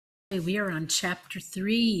We are on chapter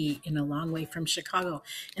 3 in A Long Way from Chicago.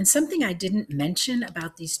 And something I didn't mention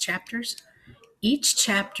about these chapters, each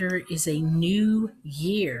chapter is a new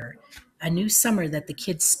year, a new summer that the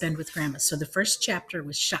kids spend with grandma. So the first chapter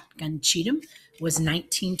was Shotgun Cheatham, was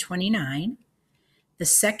 1929. The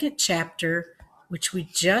second chapter, which we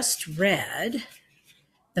just read,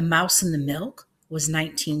 The Mouse and the Milk, was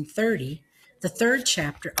 1930. The third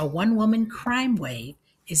chapter, A One Woman Crime Wave,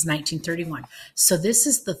 is 1931. So this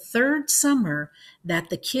is the third summer that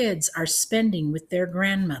the kids are spending with their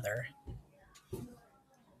grandmother.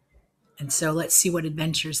 And so let's see what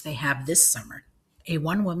adventures they have this summer. A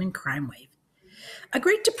One Woman Crime Wave. A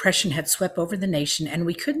Great Depression had swept over the nation, and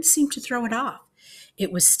we couldn't seem to throw it off.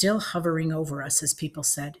 It was still hovering over us, as people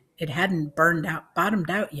said. It hadn't bottomed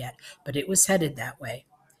out yet, but it was headed that way.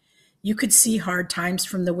 You could see hard times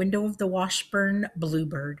from the window of the Washburn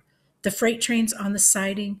Bluebird. The freight trains on the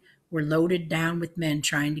siding were loaded down with men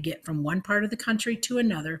trying to get from one part of the country to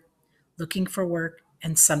another, looking for work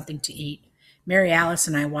and something to eat. Mary Alice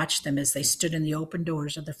and I watched them as they stood in the open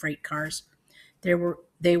doors of the freight cars. They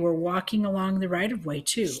were walking along the right of way,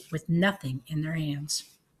 too, with nothing in their hands.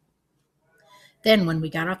 Then, when we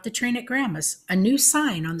got off the train at Grandma's, a new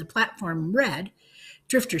sign on the platform read,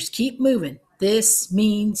 "Drifters, keep moving. This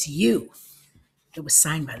means you." It was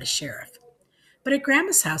signed by the sheriff. But at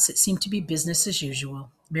Grandma's house, it seemed to be business as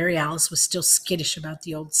usual. Mary Alice was still skittish about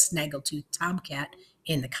the old snaggletooth tomcat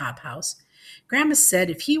in the Cobb house. Grandma said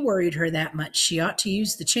if he worried her that much, she ought to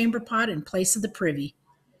use the chamber pot in place of the privy.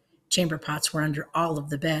 Chamber pots were under all of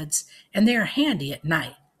the beds, and they are handy at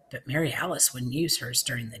night, but Mary Alice wouldn't use hers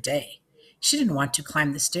during the day. She didn't want to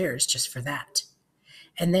climb the stairs just for that.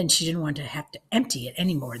 And then she didn't want to have to empty it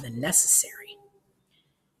any more than necessary.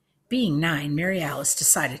 Being 9, Mary Alice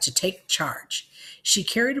decided to take charge. She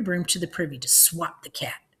carried a broom to the privy to swat the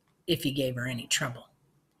cat, if he gave her any trouble.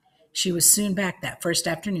 She was soon back that first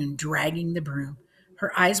afternoon, dragging the broom.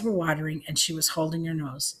 Her eyes were watering, and she was holding her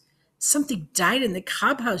nose. "Something died in the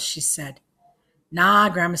Cobb house," she said. "Nah,"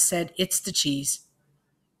 Grandma said, "it's the cheese."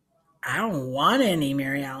 "I don't want any,"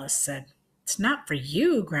 Mary Alice said. "It's not for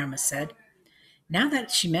you," Grandma said. Now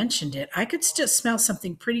that she mentioned it, I could still smell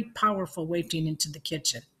something pretty powerful wafting into the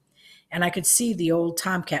kitchen, and I could see the old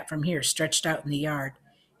tomcat from here stretched out in the yard.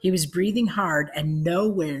 He was breathing hard and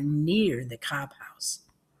nowhere near the Cobb house.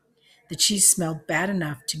 The cheese smelled bad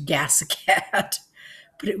enough to gas a cat,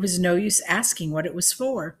 but it was no use asking what it was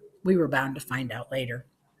for. We were bound to find out later.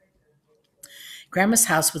 Grandma's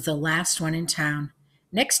house was the last one in town.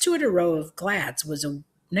 Next to it, a row of glads was a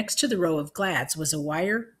next to the row of glads was a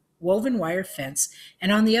woven wire fence,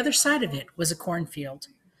 and on the other side of it was a cornfield.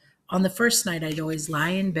 On the first night, I'd always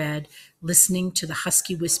lie in bed, listening to the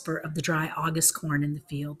husky whisper of the dry August corn in the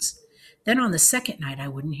fields. Then on the second night, I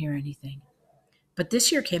wouldn't hear anything. But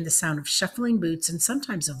this year came the sound of shuffling boots and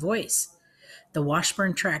sometimes a voice. The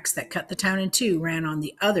Washburn tracks that cut the town in two ran on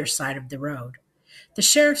the other side of the road. The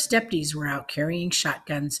sheriff's deputies were out carrying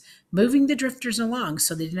shotguns, moving the drifters along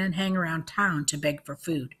so they didn't hang around town to beg for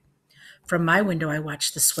food. From my window, I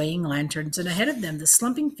watched the swaying lanterns, and ahead of them, the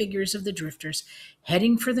slumping figures of the drifters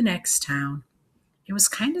heading for the next town. It was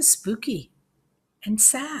kind of spooky and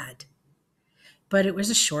sad. But it was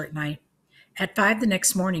a short night. At 5 the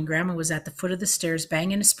next morning, Grandma was at the foot of the stairs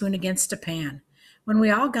banging a spoon against a pan. When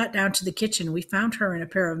we all got down to the kitchen, we found her in a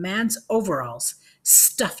pair of man's overalls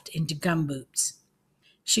stuffed into gumboots.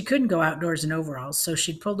 She couldn't go outdoors in overalls, so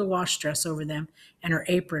she'd pulled a wash dress over them and her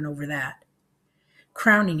apron over that.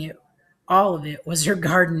 Crowning it, all of it, was her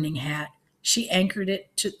gardening hat. She anchored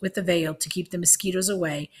it with a veil to keep the mosquitoes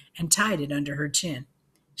away and tied it under her chin.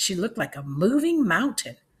 She looked like a moving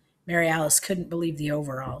mountain. Mary Alice couldn't believe the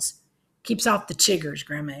overalls. "Keeps off the chiggers,"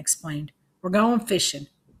 Grandma explained. "We're going fishing."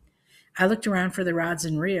 I looked around for the rods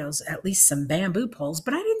and reels, at least some bamboo poles,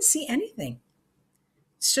 but I didn't see anything.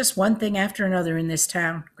 "It's just one thing after another in this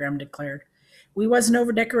town," Grandma declared. "We wasn't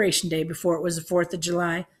over Decoration Day before it was the 4th of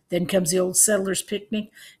July. Then comes the old settlers'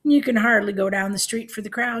 picnic, and you can hardly go down the street for the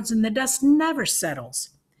crowds, and the dust never settles.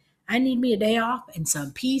 I need me a day off and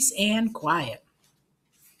some peace and quiet."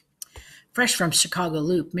 Fresh from Chicago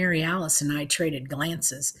Loop, Mary Alice and I traded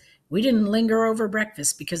glances. We didn't linger over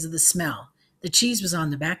breakfast because of the smell. The cheese was on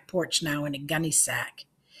the back porch now in a gunny sack.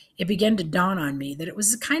 It began to dawn on me that it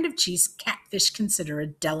was the kind of cheese catfish consider a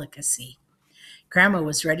delicacy. Grandma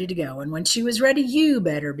was ready to go, and when she was ready, you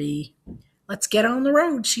better be. "Let's get on the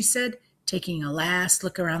road," she said, taking a last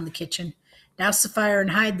look around the kitchen. "Douse the fire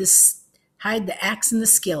and hide the axe in the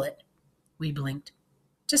skillet." We blinked.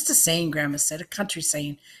 "Just a saying," Grandma said, "a country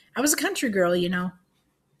saying. I was a country girl, you know."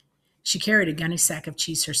 She carried a gunny sack of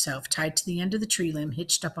cheese herself, tied to the end of the tree limb,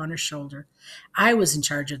 hitched up on her shoulder. I was in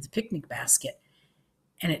charge of the picnic basket,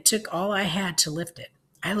 and it took all I had to lift it.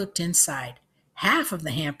 I looked inside. Half of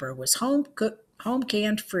the hamper was home-cooked,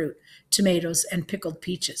 home-canned fruit, tomatoes, and pickled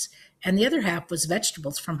peaches, and the other half was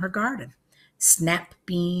vegetables from her garden. Snap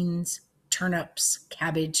beans, turnips,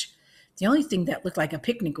 cabbage. The only thing that looked like a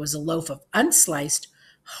picnic was a loaf of unsliced,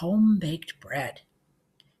 home-baked bread.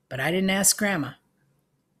 But I didn't ask Grandma.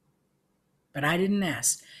 But I didn't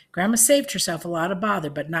ask. Grandma saved herself a lot of bother,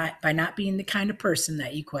 but not by not being the kind of person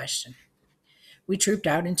that you question. We trooped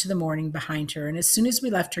out into the morning behind her, and as soon as we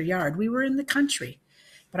left her yard, we were in the country.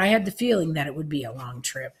 But I had the feeling that it would be a long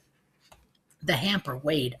trip. The hamper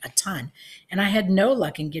weighed a ton, and I had no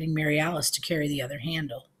luck in getting Mary Alice to carry the other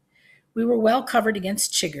handle. We were well covered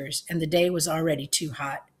against chiggers, and the day was already too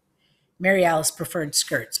hot. Mary Alice preferred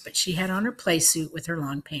skirts, but she had on her play suit with her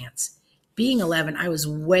long pants. Being 11, I was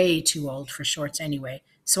way too old for shorts anyway,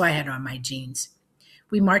 so I had on my jeans.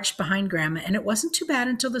 We marched behind Grandma, and it wasn't too bad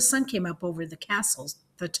until the sun came up over the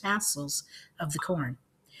tassels of the corn.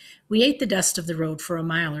 We ate the dust of the road for a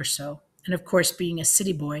mile or so, and of course, being a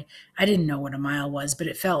city boy, I didn't know what a mile was, but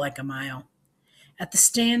it felt like a mile. At the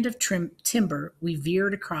stand of timber, we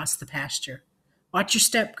veered across the pasture. "Watch your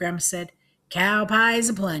step," Grandma said. "Cow pies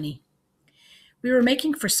aplenty." We were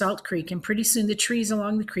making for Salt Creek, and pretty soon the trees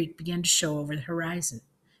along the creek began to show over the horizon.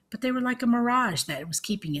 But they were like a mirage that was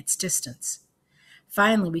keeping its distance.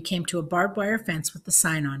 Finally, we came to a barbed wire fence with a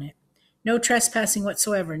sign on it. "No trespassing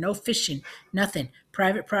whatsoever, no fishing, nothing.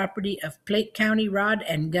 Private property of Plate County Rod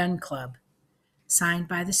and Gun Club." Signed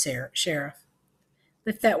by the sheriff.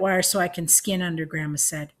 "Lift that wire so I can skin under," Grandma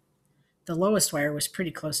said. The lowest wire was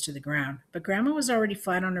pretty close to the ground, but Grandma was already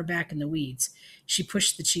flat on her back in the weeds. She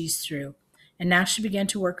pushed the cheese through, and now she began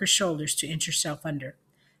to work her shoulders to inch herself under.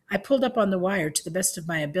 I pulled up on the wire to the best of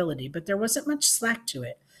my ability, but there wasn't much slack to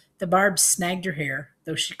it. The barbs snagged her hair,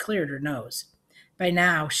 though she cleared her nose. But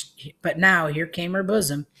now here came her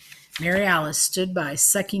bosom. Mary Alice stood by,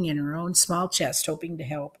 sucking in her own small chest, hoping to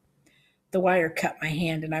help. The wire cut my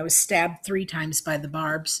hand, and I was stabbed 3 times by the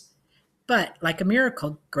barbs. But, like a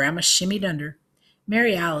miracle, Grandma shimmied under.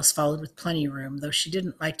 Mary Alice followed with plenty of room, though she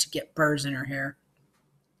didn't like to get burrs in her hair.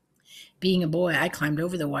 Being a boy, I climbed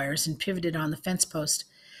over the wires and pivoted on the fence post.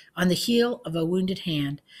 On the heel of a wounded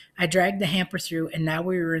hand, I dragged the hamper through, and now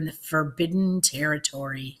we were in the forbidden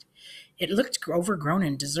territory. It looked overgrown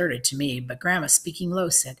and deserted to me, but Grandma, speaking low,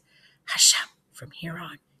 said, "Hush up from here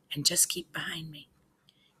on, and just keep behind me."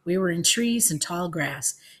 We were in trees and tall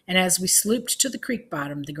grass, and as we slooped to the creek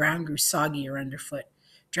bottom, the ground grew soggier underfoot.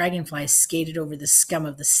 Dragonflies skated over the scum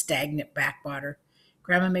of the stagnant backwater.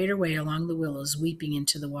 Grandma made her way along the willows, weeping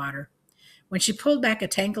into the water. When she pulled back a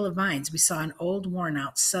tangle of vines, we saw an old,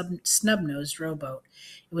 worn-out, snub-nosed rowboat.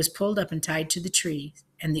 It was pulled up and tied to the tree,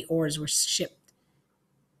 and the oars were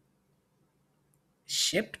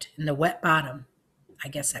shipped in the wet bottom. I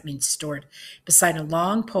guess that means stored, beside a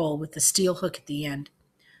long pole with a steel hook at the end.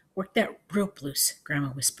 "Work that rope loose," Grandma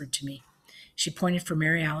whispered to me. She pointed for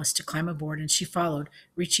Mary Alice to climb aboard, and she followed,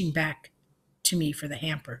 reaching back to me for the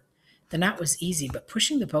hamper. The knot was easy, but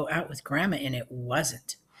pushing the boat out with Grandma in it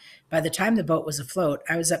wasn't. By the time the boat was afloat,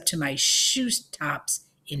 I was up to my shoe tops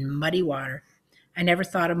in muddy water. I never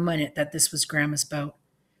thought a minute that this was Grandma's boat.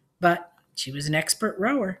 But she was an expert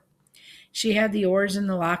rower. She had the oars in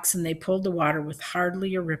the locks, and they pulled the water with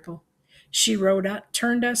hardly a ripple. She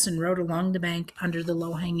turned us, and rowed along the bank under the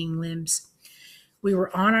low-hanging limbs. We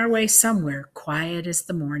were on our way somewhere, quiet as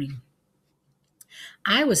the morning.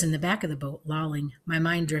 I was in the back of the boat, lolling, my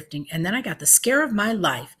mind drifting, and then I got the scare of my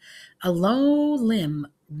life. A low limb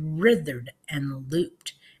writhed and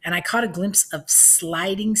looped, and I caught a glimpse of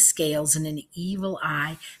sliding scales and an evil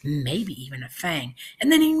eye, maybe even a fang,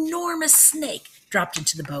 and then an enormous snake dropped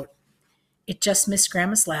into the boat. It just missed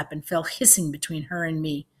Grandma's lap and fell hissing between her and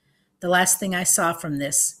me. The last thing I saw from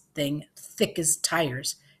this thing, thick as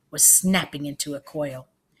tires, was snapping into a coil.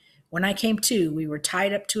 When I came to, we were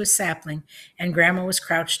tied up to a sapling, and Grandma was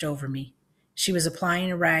crouched over me. She was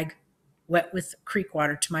applying a rag wet with creek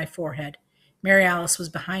water to my forehead. Mary Alice was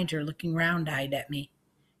behind her, looking round-eyed at me.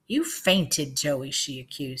 "You fainted, Joey," she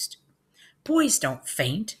accused. "Boys don't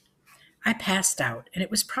faint." I passed out, and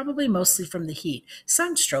it was probably mostly from the heat,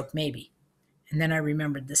 sunstroke maybe. And then I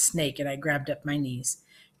remembered the snake, and I grabbed up my knees.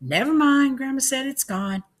 "Never mind," Grandma said, "it's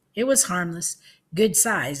gone. It was harmless. Good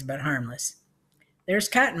size, but harmless. There's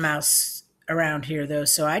cottonmouths around here, though,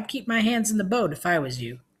 so I'd keep my hands in the boat if I was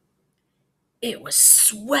you." "It was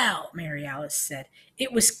swell," Mary Alice said.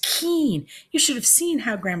 "It was keen. You should have seen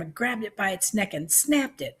how Grandma grabbed it by its neck and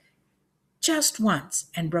snapped it. Just once,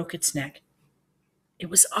 and broke its neck. It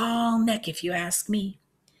was all neck, if you ask me.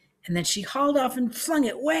 And then she hauled off and flung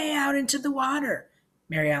it way out into the water.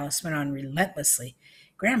 Mary Alice went on relentlessly.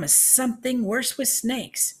 Grandma's something worse with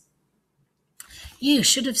snakes. You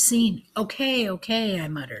should have seen. Okay, okay, I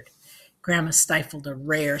muttered. Grandma stifled a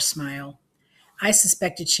rare smile. I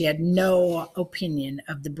suspected she had no opinion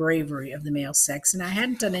of the bravery of the male sex, and I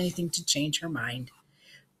hadn't done anything to change her mind.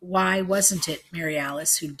 Why wasn't it Mary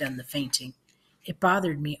Alice who'd done the fainting? It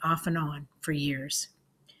bothered me off and on for years.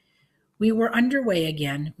 We were underway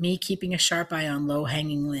again, me keeping a sharp eye on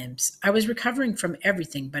low-hanging limbs. I was recovering from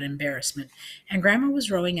everything but embarrassment, and Grandma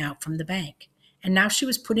was rowing out from the bank. And now she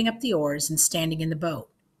was putting up the oars and standing in the boat.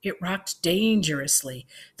 It rocked dangerously,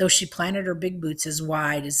 though she planted her big boots as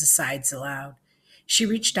wide as the sides allowed. She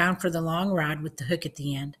reached down for the long rod with the hook at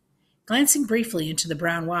the end. Glancing briefly into the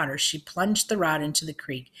brown water, she plunged the rod into the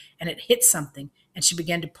creek, and it hit something, and she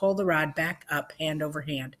began to pull the rod back up hand over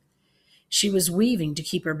hand. She was weaving to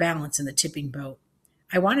keep her balance in the tipping boat.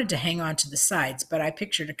 I wanted to hang on to the sides, but I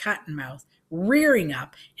pictured a cottonmouth rearing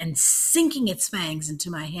up and sinking its fangs into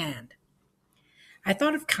my hand. I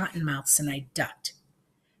thought of cottonmouths and I ducked.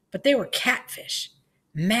 But they were catfish,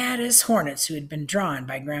 mad as hornets who had been drawn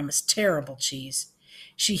by Grandma's terrible cheese.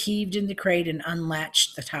 She heaved in the crate and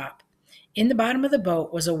unlatched the top. In the bottom of the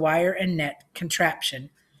boat was a wire and net contraption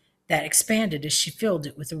that expanded as she filled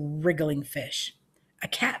it with wriggling fish. A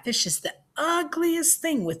catfish is the ugliest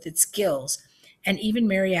thing with its gills, and even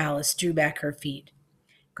Mary Alice drew back her feet.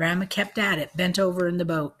 Grandma kept at it, bent over in the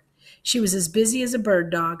boat. She was as busy as a bird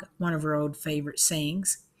dog, one of her old favorite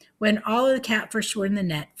sayings. When all of the catfish were in the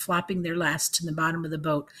net, flopping their last to the bottom of the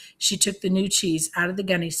boat, she took the new cheese out of the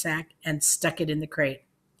gunny sack and stuck it in the crate.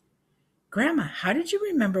 Grandma, how did you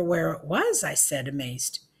remember where it was? I said,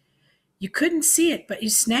 amazed. You couldn't see it, but you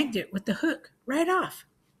snagged it with the hook right off.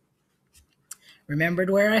 Remembered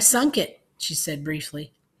where I sunk it, she said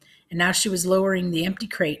briefly. And now she was lowering the empty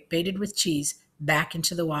crate, baited with cheese, back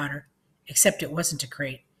into the water. Except it wasn't a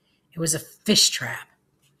crate. It was a fish trap.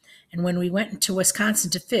 And when we went into Wisconsin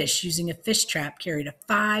to fish, using a fish trap carried a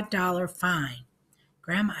 $5 fine.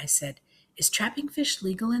 Grandma, I said, is trapping fish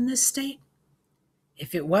legal in this state?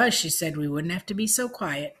 If it was, she said, we wouldn't have to be so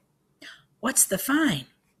quiet. What's the fine?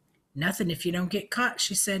 Nothing if you don't get caught,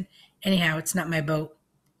 she said. Anyhow, it's not my boat.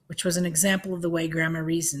 Which was an example of the way Grandma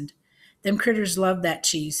reasoned. Them critters loved that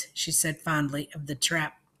cheese, she said fondly of the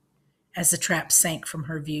trap, as the trap sank from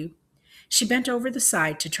her view. She bent over the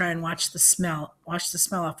side to try and wash the smell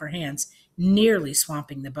off her hands, nearly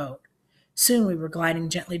swamping the boat. Soon we were gliding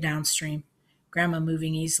gently downstream, Grandma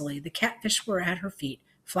moving easily. The catfish were at her feet,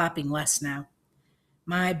 flopping less now.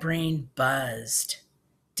 My brain buzzed.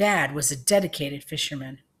 Dad was a dedicated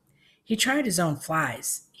fisherman. He tried his own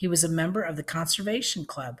flies. He was a member of the Conservation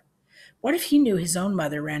Club. What if he knew his own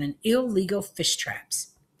mother ran an illegal fish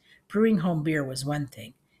traps? Brewing home beer was one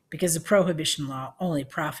thing, because the prohibition law only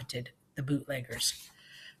profited the bootleggers.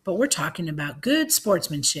 But we're talking about good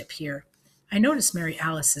sportsmanship here. I noticed Mary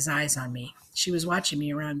Alice's eyes on me. She was watching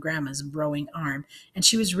me around Grandma's rowing arm, and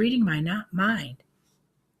she was reading my mind.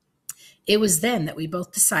 It was then that we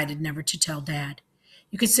both decided never to tell Dad.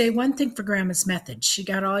 You could say one thing for Grandma's method. She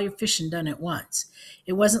got all your fishing done at once.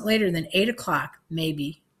 It wasn't later than 8 o'clock,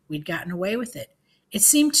 maybe, we'd gotten away with it. It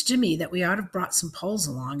seemed to me that we ought to have brought some poles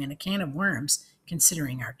along and a can of worms,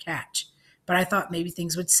 considering our catch. But I thought maybe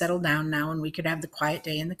things would settle down now and we could have the quiet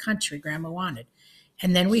day in the country Grandma wanted.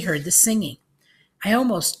 And then we heard the singing. I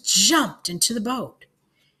almost jumped into the boat.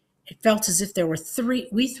 It felt as if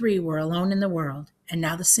we three were alone in the world, and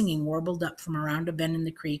now the singing warbled up from around a bend in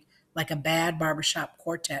the creek like a bad barbershop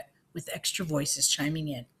quartet with extra voices chiming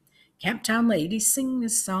in. Camptown ladies sing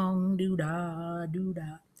this song, doo-dah,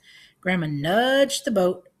 doo-dah. Grandma nudged the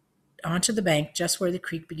boat onto the bank just where the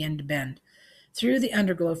creek began to bend. Through the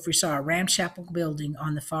underglow, we saw a ramshackle building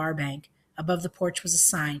on the far bank. Above the porch was a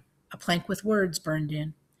sign, a plank with words burned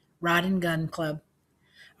in, Rod and Gun Club.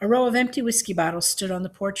 A row of empty whiskey bottles stood on the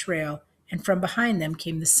porch rail, and from behind them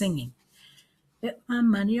came the singing. Bet my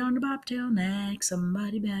money on the bobtail nag,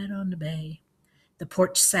 somebody bet on the bay. The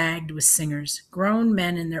porch sagged with singers, grown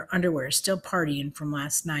men in their underwear still partying from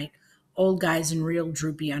last night, old guys in real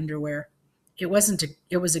droopy underwear. It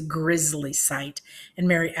was a grisly sight, and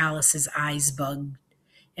Mary Alice's eyes bugged.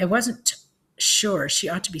 I wasn't sure she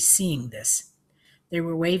ought to be seeing this. They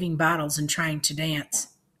were waving bottles and trying to dance.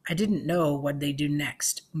 I didn't know what they'd do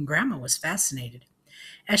next, and Grandma was fascinated.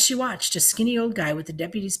 As she watched, a skinny old guy with a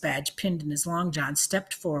deputy's badge pinned in his long john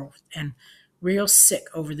stepped forward and real sick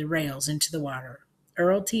over the rails into the water.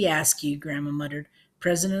 Earl T. Askew, Grandma muttered,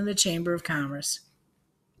 president of the Chamber of Commerce.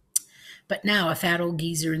 But now a fat old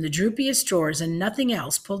geezer in the droopiest drawers and nothing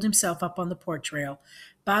else pulled himself up on the porch rail.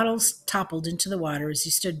 Bottles toppled into the water as he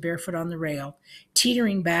stood barefoot on the rail,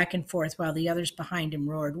 teetering back and forth while the others behind him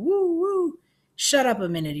roared, "Woo, woo!" "Shut up a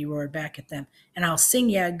minute," he roared back at them, "and I'll sing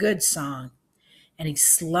you a good song." And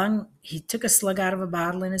he took a slug out of a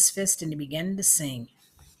bottle in his fist and he began to sing.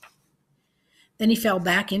 Then he fell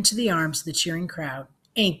back into the arms of the cheering crowd.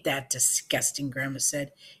 "Ain't that disgusting," Grandma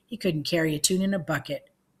said. "He couldn't carry a tune in a bucket."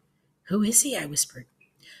 "Who is he?" I whispered.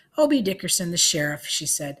 "Obie Dickerson, the sheriff," she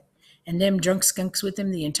said. "And them drunk skunks with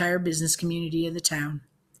him, the entire business community of the town."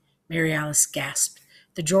 Mary Alice gasped.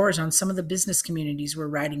 The drawers on some of the business communities were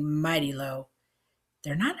riding mighty low.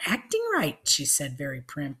 "They're not acting right," she said, very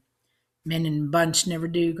prim. "Men in a bunch never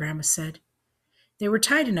do," Grandma said. They were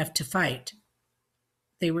tight enough to fight.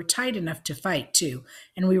 They were tight enough to fight, too,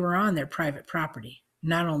 and we were on their private property.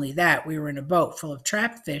 Not only that, we were in a boat full of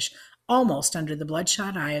trapped fish almost under the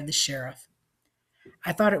bloodshot eye of the sheriff.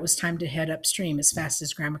 I thought it was time to head upstream as fast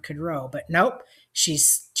as Grandma could row, but nope, she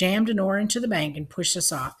jammed an oar into the bank and pushed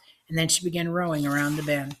us off, and then she began rowing around the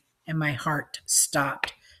bend, and my heart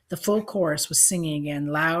stopped. The full chorus was singing again,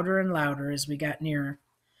 louder and louder as we got nearer.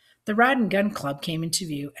 The Rod and Gun Club came into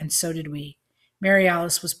view, and so did we. Mary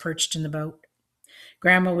Alice was perched in the boat.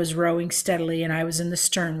 Grandma was rowing steadily, and I was in the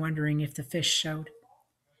stern wondering if the fish showed.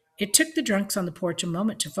 It took the drunks on the porch a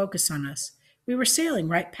moment to focus on us. We were sailing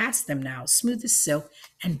right past them now, smooth as silk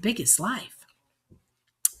and big as life.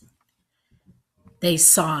 They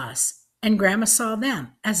saw us, and Grandma saw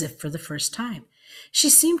them, as if for the first time. She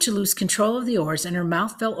seemed to lose control of the oars, and her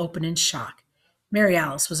mouth fell open in shock. Mary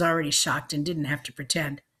Alice was already shocked and didn't have to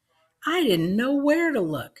pretend. I didn't know where to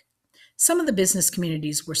look. Some of the business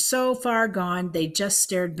communities were so far gone they just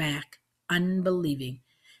stared back, unbelieving.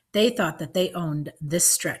 They thought that they owned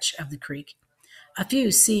this stretch of the creek. A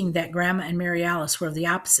few, seeing that Grandma and Mary Alice were of the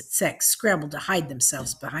opposite sex, scrambled to hide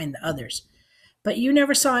themselves behind the others. But you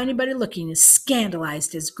never saw anybody looking as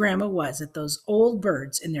scandalized as Grandma was at those old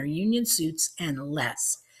birds in their union suits and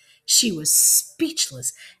less. She was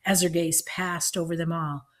speechless as her gaze passed over them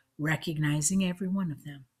all, recognizing every one of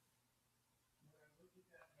them.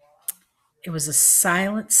 It was a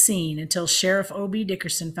silent scene until Sheriff O.B.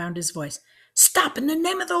 Dickerson found his voice. "Stop in the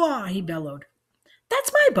name of the law," he bellowed.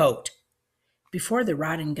 "That's my boat." Before the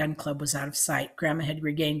Rod and Gun Club was out of sight, Grandma had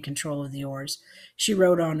regained control of the oars. She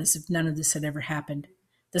rowed on as if none of this had ever happened.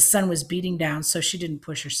 The sun was beating down, so she didn't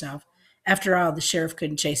push herself. After all, the sheriff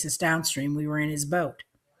couldn't chase us downstream. We were in his boat.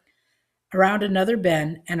 Around another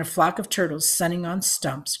bend and a flock of turtles sunning on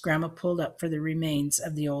stumps, Grandma pulled up for the remains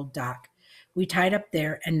of the old dock. We tied up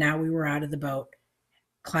there, and now we were out of the boat,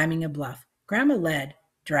 climbing a bluff. Grandma led,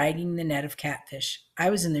 dragging the net of catfish. I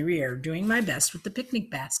was in the rear, doing my best with the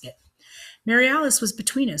picnic basket. Mary Alice was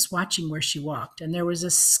between us, watching where she walked, and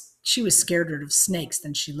she was scareder of snakes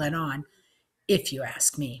than she let on, if you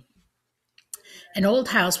ask me. An old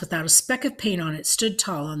house without a speck of paint on it stood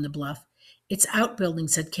tall on the bluff. Its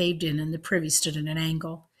outbuildings had caved in, and the privy stood at an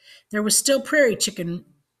angle. There was still prairie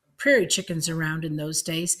chickens around in those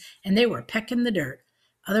days, and they were pecking the dirt.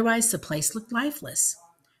 Otherwise, the place looked lifeless.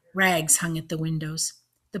 Rags hung at the windows.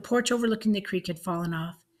 The porch overlooking the creek had fallen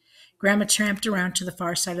off. Grandma tramped around to the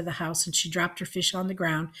far side of the house, and she dropped her fish on the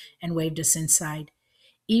ground and waved us inside.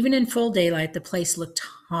 Even in full daylight, the place looked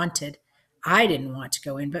haunted. I didn't want to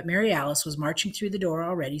go in, but Mary Alice was marching through the door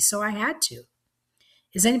already, so I had to.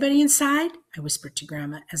 "Is anybody inside?" I whispered to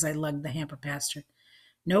Grandma as I lugged the hamper past her.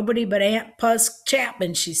 "Nobody but Aunt Puss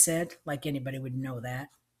Chapman," she said, like anybody would know that.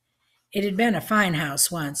 It had been a fine house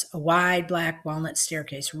once. A wide black walnut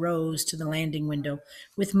staircase rose to the landing window,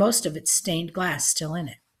 with most of its stained glass still in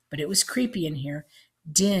it. But it was creepy in here,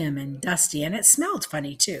 dim and dusty, and it smelled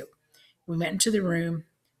funny, too. We went into the room,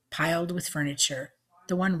 piled with furniture.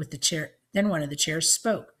 Then one of the chairs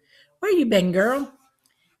spoke. "Where you been, girl?"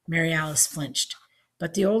 Mary Alice flinched,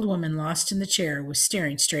 but the old woman lost in the chair was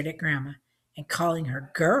staring straight at Grandma and calling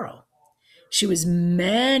her girl. She was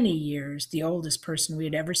many years the oldest person we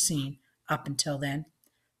had ever seen up until then,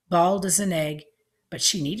 bald as an egg, but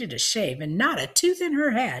she needed a shave and not a tooth in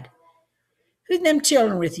her head. "Who's them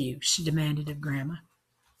children with you?" she demanded of Grandma.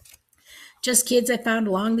 "Just kids I found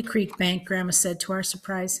along the creek bank," Grandma said to our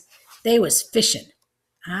surprise. "They was fishing.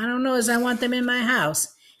 I don't know as I want them in my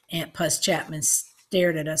house." Aunt Puss Chapman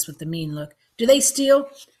stared at us with a mean look. "Do they steal?"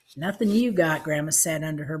 "Nothing you got," Grandma said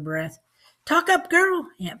under her breath. "Talk up, girl,"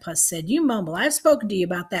 Aunt Puss said. "You mumble. I've spoken to you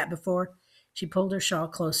about that before." She pulled her shawl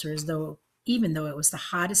closer even though it was the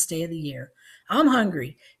hottest day of the year. "I'm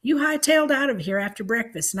hungry. You hightailed out of here after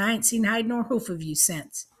breakfast, and I ain't seen hide nor hoof of you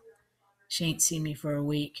since." "She ain't seen me for a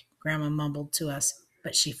week," Grandma mumbled to us,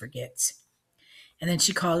 but she forgets. And then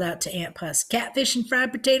she called out to Aunt Puss, catfish and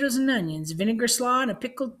fried potatoes and onions, vinegar slaw and a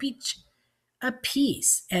pickled peach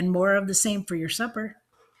apiece, and more of the same for your supper.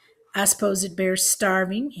 I suppose it bears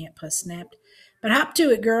starving, Aunt Puss snapped. But hop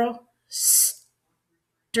to it, girl.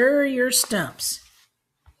 Stir your stumps.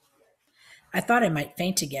 I thought I might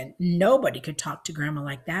faint again. Nobody could talk to Grandma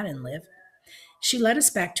like that and live. She led us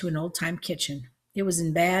back to an old time kitchen. It was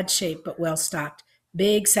in bad shape but well stocked.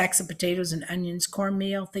 Big sacks of potatoes and onions,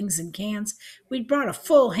 cornmeal, things in cans. We'd brought a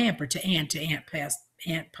full hamper to Aunt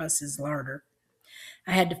Puss's larder.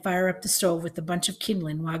 I had to fire up the stove with a bunch of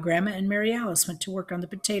kindling while Grandma and Mary Alice went to work on the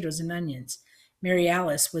potatoes and onions. Mary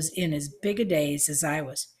Alice was in as big a daze as I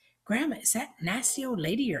was. Grandma, is that nasty old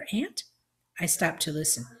lady your aunt? I stopped to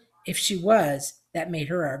listen. If she was, that made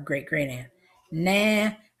her our great great aunt.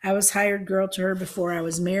 Nah, I was hired girl to her before I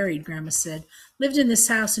was married, Grandma said. Lived in this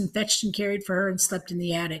house and fetched and carried for her and slept in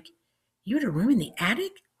the attic. You had a room in the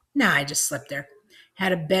attic? Nah, I just slept there.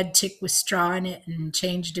 Had a bed ticked with straw in it and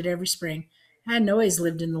changed it every spring. I hadn't always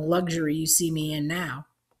lived in the luxury you see me in now.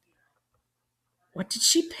 What did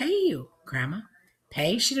she pay you, Grandma?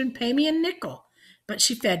 Pay? She didn't pay me a nickel. But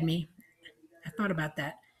she fed me. I thought about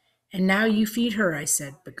that. And now you feed her, I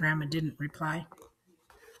said, but Grandma didn't reply.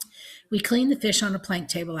 We cleaned the fish on a plank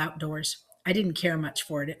table outdoors. I didn't care much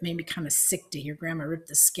for it. It made me kind of sick to hear Grandma rip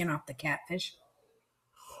the skin off the catfish.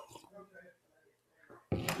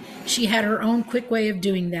 She had her own quick way of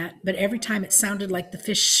doing that, but every time it sounded like the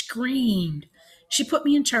fish screamed. She put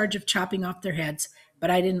me in charge of chopping off their heads,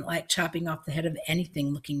 but I didn't like chopping off the head of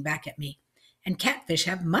anything looking back at me. And catfish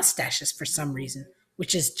have mustaches for some reason,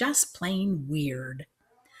 which is just plain weird.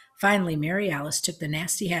 Finally, Mary Alice took the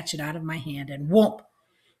nasty hatchet out of my hand and whoomp!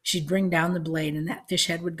 She'd bring down the blade and that fish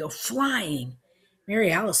head would go flying.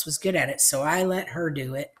 Mary Alice was good at it, so I let her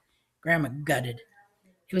do it. Grandma gutted.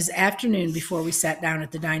 It was afternoon before we sat down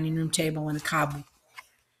at the dining room table in a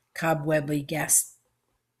cobwebby gas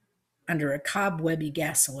under a cobwebby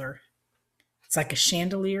gasoler. It's like a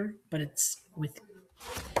chandelier, but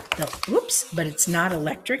but it's not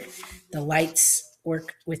electric. The lights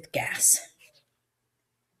work with gas.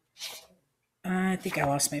 I think I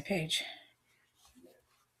lost my page.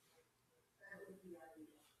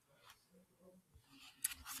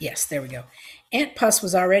 Yes, there we go. Aunt Puss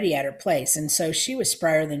was already at her place, and so she was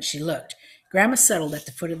sprier than she looked. Grandma settled at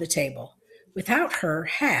the foot of the table. Without her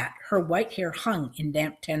hat, her white hair hung in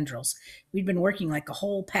damp tendrils. We'd been working like a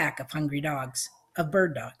whole pack of bird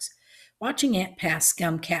dogs. Watching Aunt Pass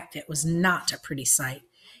scum catfit was not a pretty sight.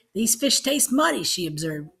 These fish taste muddy, she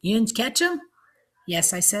observed. You uns catch 'em?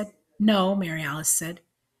 Yes, I said. No, Mary Alice said.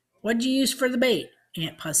 What'd you use for the bait?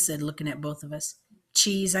 Aunt Puss said, looking at both of us.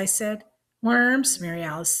 Cheese, I said. Worms, Mary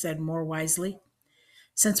Alice said more wisely.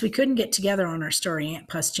 Since we couldn't get together on our story, Aunt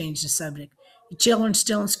Puss changed the subject. You children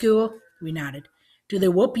still in school? We nodded. Do they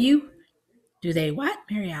whoop you? Do they what?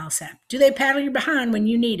 Mary Alice asked. Do they paddle your behind when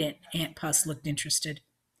you need it? Aunt Puss looked interested.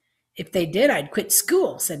 If they did, I'd quit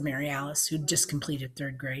school, said Mary Alice, who'd just completed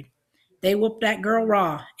third grade. They whooped that girl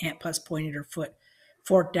raw. Aunt Puss pointed her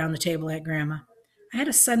fork down the table at Grandma. I had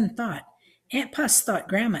a sudden thought. Aunt Puss thought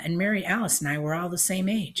Grandma and Mary Alice and I were all the same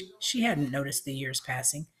age. She hadn't noticed the years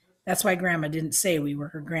passing. That's why Grandma didn't say we were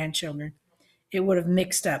her grandchildren. It would have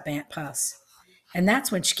mixed up Aunt Puss. And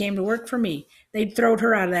that's when she came to work for me. They'd throwed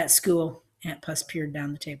her out of that school. Aunt Puss peered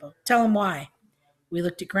down the table. Tell 'em why. We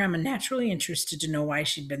looked at Grandma, naturally interested to know why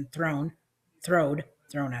she'd been thrown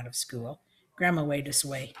out of school. Grandma waved us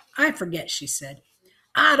away. I forget, she said.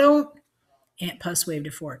 I don't. Aunt Puss waved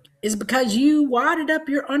a fork. Is because you wadded up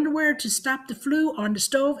your underwear to stop the flue on the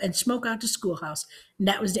stove and smoke out the schoolhouse. And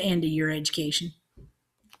that was the end of your education.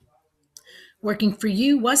 Working for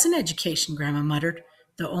you was an education, Grandma muttered,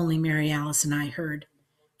 though only Mary Alice and I heard.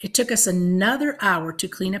 It took us another hour to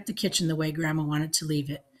clean up the kitchen the way Grandma wanted to leave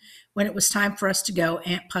it. When it was time for us to go,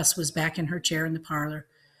 Aunt Puss was back in her chair in the parlor.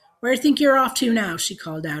 Where do you think you're off to now? She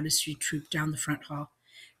called out as she trooped down the front hall.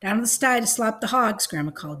 Down to the sty to slop the hogs,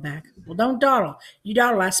 Grandma called back. Well, don't dawdle. You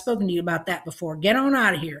dawdle, I've spoken to you about that before. Get on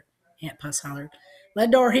out of here, Aunt Puss hollered. Let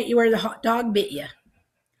the door hit you where the dog bit you.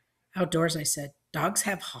 Outdoors, I said.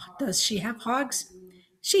 Does she have hogs?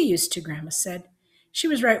 She used to, Grandma said. She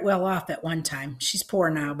was right well off at one time. She's poor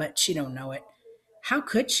now, but she don't know it. How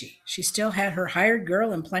could she? She still had her hired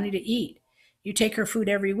girl and plenty to eat. You take her food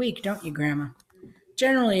every week, don't you, Grandma?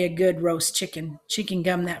 Generally a good roast chicken. She can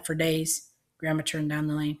gum that for days. Grandma turned down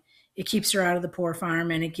the lane. It keeps her out of the poor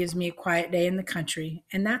farm, and it gives me a quiet day in the country,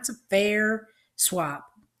 and that's a fair swap.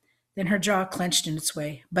 Then her jaw clenched in its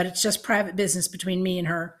way. But it's just private business between me and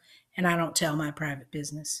her, and I don't tell my private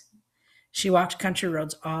business. She walked country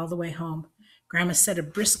roads all the way home. Grandma set a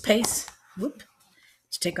brisk pace,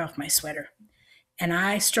 to take off my sweater, and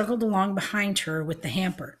I struggled along behind her with the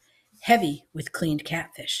hamper, heavy with cleaned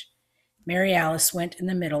catfish. Mary Alice went in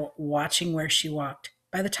the middle, watching where she walked.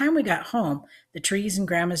 By the time we got home, the trees in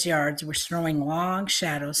Grandma's yards were throwing long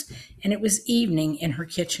shadows, and it was evening in her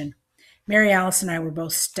kitchen. Mary Alice and I were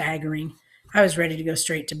both staggering. I was ready to go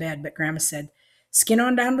straight to bed, but Grandma said, "Skin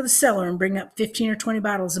on down to the cellar and bring up 15 or 20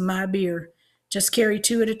 bottles of my beer. Just carry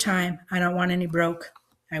 2 at a time. I don't want any broke,"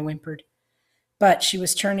 I whimpered. But she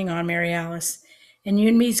was turning on Mary Alice. "And you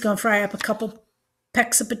and me's going to fry up a couple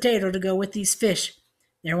pecks of potato to go with these fish.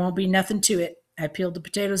 There won't be nothing to it. I peeled the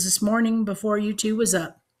potatoes this morning before you two was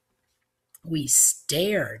up." We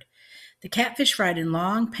stared. The catfish fried in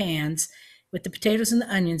long pans with the potatoes and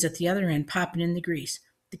the onions at the other end popping in the grease.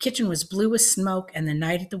 The kitchen was blue with smoke and the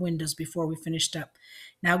night at the windows before we finished up.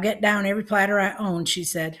 "Now get down every platter I own," she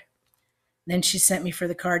said. Then she sent me for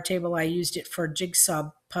the card table. I used it for a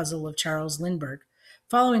jigsaw puzzle of Charles Lindbergh.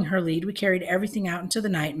 Following her lead, we carried everything out into the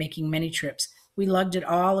night, making many trips. We lugged it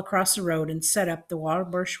all across the road and set up the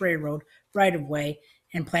Waterbush Railroad right-of-way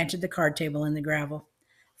and planted the card table in the gravel.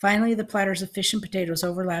 Finally, the platters of fish and potatoes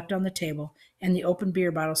overlapped on the table, and the open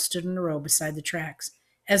beer bottles stood in a row beside the tracks.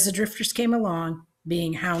 As the drifters came along,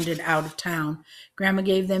 being hounded out of town, Grandma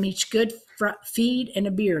gave them each good feed and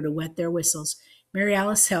a beer to wet their whistles. Mary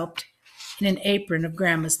Alice helped in an apron of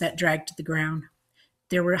Grandma's that dragged to the ground.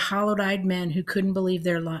 There were hollow-eyed men who couldn't believe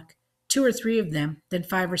their luck. 2 or 3 of them, then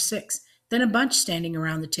 5 or 6, then a bunch standing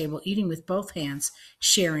around the table, eating with both hands,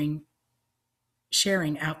 sharing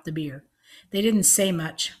out the beer. They didn't say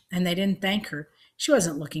much, and they didn't thank her. She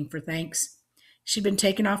wasn't looking for thanks. She'd been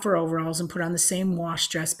taken off her overalls and put on the same wash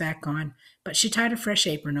dress back on, but she tied a fresh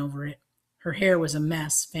apron over it. Her hair was a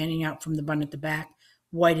mess, fanning out from the bun at the back,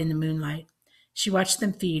 white in the moonlight. She watched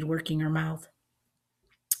them feed, working her mouth.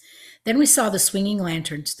 Then we saw the swinging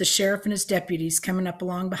lanterns, the sheriff and his deputies coming up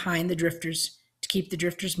along behind the drifters to keep the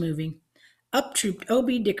drifters moving. Up trooped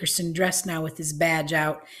O.B. Dickerson, dressed now with his badge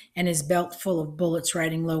out and his belt full of bullets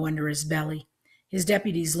riding low under his belly. His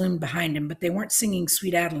deputies loomed behind him, but they weren't singing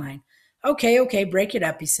Sweet Adeline. Okay, break it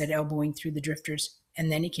up," he said, elbowing through the drifters.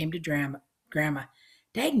 And then he came to Grandma.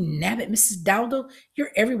 "Dag nabbit, Mrs. Dowdle,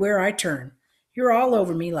 you're everywhere I turn. You're all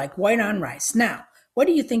over me like white on rice. Now, what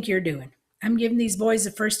do you think you're doing?" "I'm giving these boys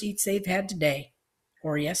the first eats they've had today."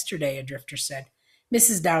 "Or yesterday," a drifter said.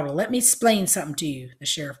 "Mrs. Dowdle, let me explain something to you," the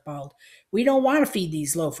sheriff bawled. "We don't want to feed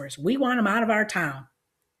these loafers. We want them out of our town."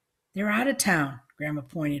 "They're out of town," Grandma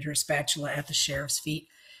pointed her spatula at the sheriff's feet.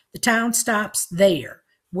 "The town stops there.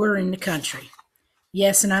 We're in the country."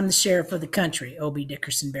 "Yes, and I'm the sheriff of the country," O.B.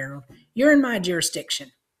 Dickerson barreled. "You're in my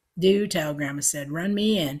jurisdiction." "Do tell," Grandma said. "Run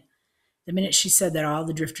me in." The minute she said that, all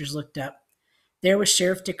the drifters looked up. There was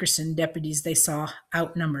Sheriff Dickerson, deputies they saw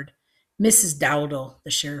outnumbered. "Mrs. Dowdle,"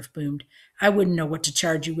 the sheriff boomed, "I wouldn't know what to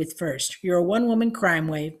charge you with first. You're a one-woman crime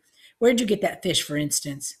wave. Where'd you get that fish, for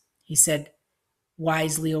instance?" he said,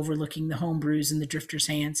 wisely overlooking the home brews in the drifters'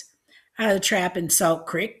 hands. "Out of the trap in Salt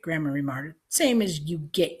Creek," Grandma remarked. "Same as you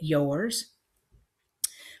get yours."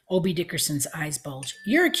 O.B. Dickerson's eyes bulged.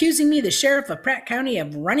 "You're accusing me, the sheriff of Pratt County,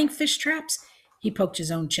 of running fish traps?" He poked his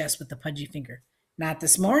own chest with a pudgy finger. "Not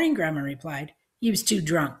this morning," Grandma replied. "You was too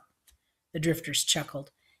drunk." The drifters chuckled.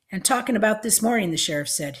 "And talking about this morning," the sheriff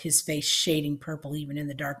said, his face shading purple even in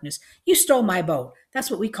the darkness. "You stole my boat. That's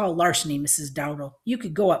what we call larceny, Mrs. Dowdle. You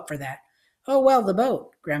could go up for that." "Oh, well, the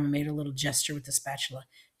boat." Grandma made a little gesture with the spatula.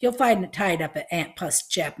 "You'll find it tied up at Aunt Puss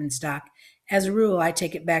Chapman's dock. As a rule, I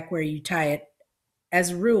take it back where you tie it.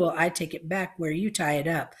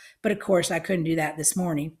 Up. But of course, I couldn't do that this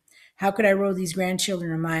morning. How could I row these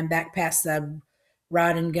grandchildren of mine back past the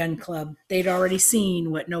Rod and Gun Club? They'd already seen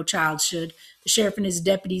what no child should. The sheriff and his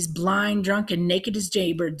deputies, blind, drunk, and naked as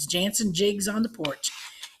jaybirds, dancing jigs on the porch.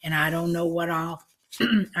 And I don't know what all.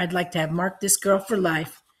 I'd like to have marked this girl for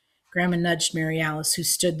life." Grandma nudged Mary Alice, who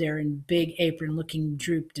stood there in big apron, looking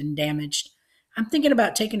drooped and damaged. "I'm thinking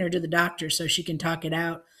about taking her to the doctor so she can talk it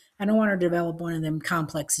out. I don't want her to develop one of them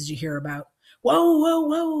complexes you hear about."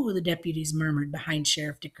 Whoa, the deputies murmured behind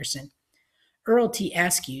Sheriff Dickerson. Earl T.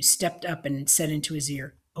 Askew stepped up and said into his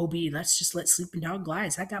ear, "O.B., let's just let Sleeping Dog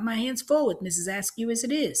lie. I got my hands full with Mrs. Askew as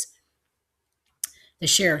it is." The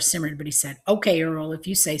sheriff simmered, but he said, "Okay, Earl, if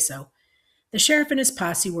you say so." The sheriff and his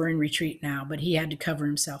posse were in retreat now, but he had to cover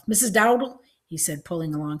himself. "Mrs. Dowdle," he said,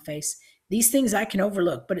 pulling a long face, "these things I can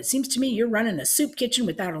overlook, but it seems to me you're running a soup kitchen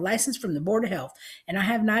without a license from the Board of Health, and I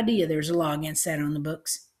have an idea there's a law against that on the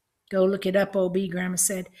books." "Go look it up, O.B., Grandma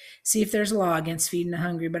said. "See if there's a law against feeding the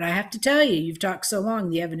hungry, but I have to tell you, you've talked so long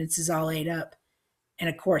the evidence is all ate up." And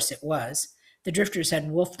of course it was. The drifters had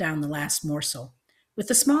wolfed down the last morsel. With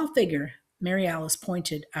a small figure, Mary Alice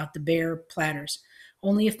pointed out the bare platters.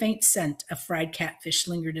 Only a faint scent of fried catfish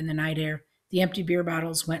lingered in the night air. The empty beer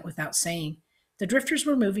bottles went without saying. The drifters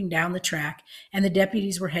were moving down the track, and the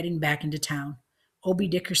deputies were heading back into town. Obie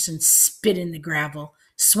Dickerson spit in the gravel,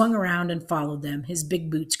 swung around, and followed them, his big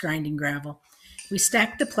boots grinding gravel. We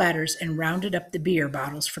stacked the platters and rounded up the beer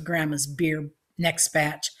bottles for Grandma's beer next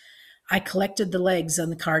batch. I collapsed the legs on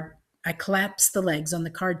the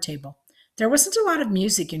card table. There wasn't a lot of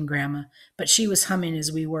music in Grandma, but she was humming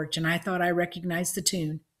as we worked, and I thought I recognized the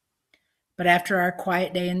tune. But after our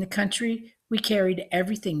quiet day in the country, we carried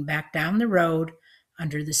everything back down the road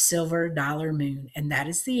under the silver dollar moon, and that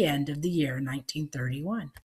is the end of the year 1931.